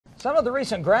Some of the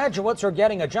recent graduates are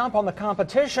getting a jump on the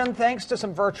competition thanks to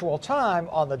some virtual time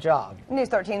on the job. News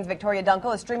 13's Victoria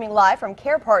Dunkel is streaming live from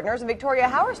Care Partners. Victoria,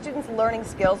 how are students learning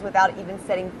skills without even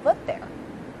setting foot there?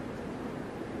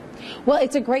 Well,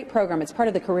 it's a great program. It's part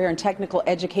of the career and technical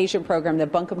education program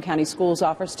that Buncombe County Schools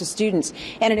offers to students,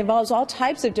 and it involves all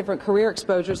types of different career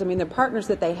exposures. I mean, the partners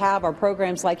that they have are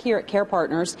programs like here at Care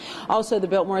Partners, also the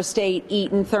Biltmore Estate,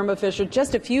 Eaton, Thermo Fisher,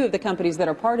 just a few of the companies that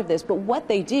are part of this. But what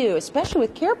they do, especially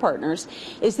with Care Partners,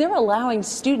 is they're allowing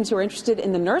students who are interested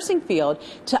in the nursing field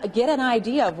to get an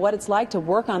idea of what it's like to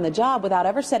work on the job without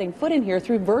ever setting foot in here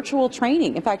through virtual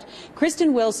training. In fact,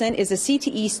 Kristen Wilson is a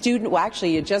CTE student. Well,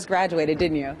 actually, you just graduated,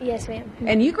 didn't you? Yes, ma'am.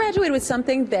 And you graduated with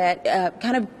something that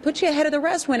kind of puts you ahead of the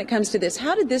rest when it comes to this.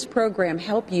 How did this program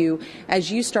help you as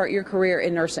you start your career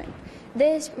in nursing?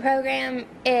 This program,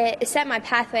 it set my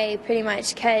pathway pretty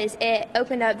much because it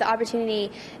opened up the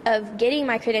opportunity of getting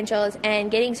my credentials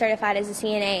and getting certified as a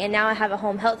CNA, and now I have a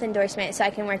home health endorsement so I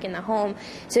can work in the home.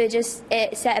 So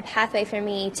it set a pathway for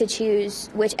me to choose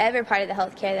whichever part of the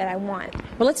healthcare that I want.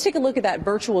 Well, let's take a look at that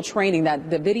virtual training,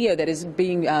 the video that is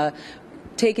being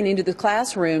taken into the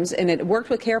classrooms, and it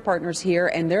worked with Care Partners here,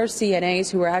 and there are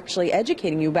CNAs who are actually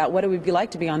educating you about what it would be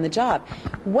like to be on the job.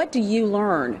 What do you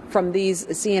learn from these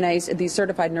CNAs, these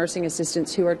certified nursing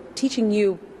assistants who are teaching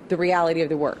you the reality of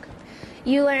the work?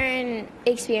 You learn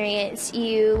experience.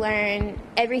 You learn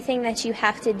everything that you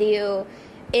have to do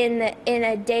on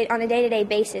a day-to-day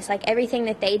basis. Like, everything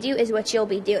that they do is what you'll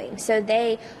be doing. So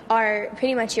they are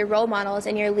pretty much your role models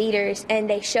and your leaders, and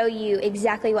they show you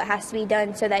exactly what has to be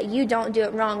done so that you don't do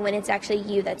it wrong when it's actually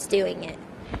you that's doing it.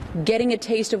 Getting a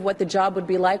taste of what the job would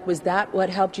be like, was that what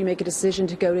helped you make a decision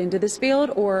to go into this field,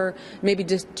 or maybe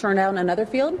just turn out another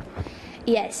field?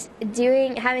 Yes,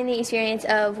 having the experience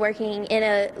of working in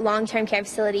a long-term care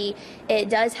facility, it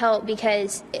does help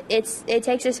because it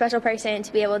takes a special person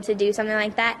to be able to do something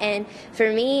like that. And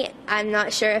for me, I'm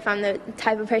not sure if I'm the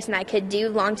type of person that could do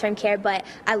long-term care, but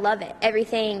I love it.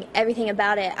 Everything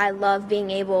about it. I love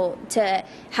being able to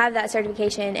have that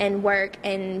certification and work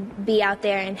and be out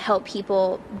there and help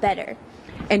people better.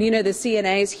 And you know, the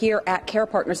CNAs here at Care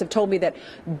Partners have told me that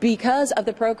because of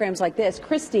the programs like this,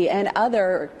 Christy and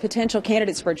other potential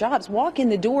candidates for jobs walk in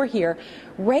the door here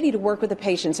ready to work with the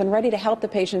patients and ready to help the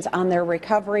patients on their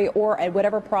recovery or at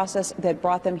whatever process that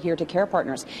brought them here to Care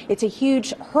Partners. It's a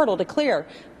huge hurdle to clear,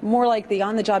 more like the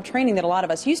on-the-job training that a lot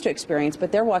of us used to experience,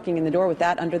 but they're walking in the door with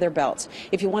that under their belts.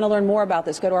 If you want to learn more about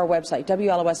this, go to our website,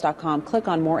 WLOS.com, click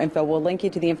on more info. We'll link you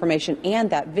to the information and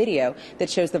that video that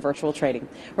shows the virtual training.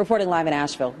 Reporting live in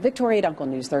Asheville, Victoria Dunkel,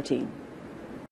 News 13.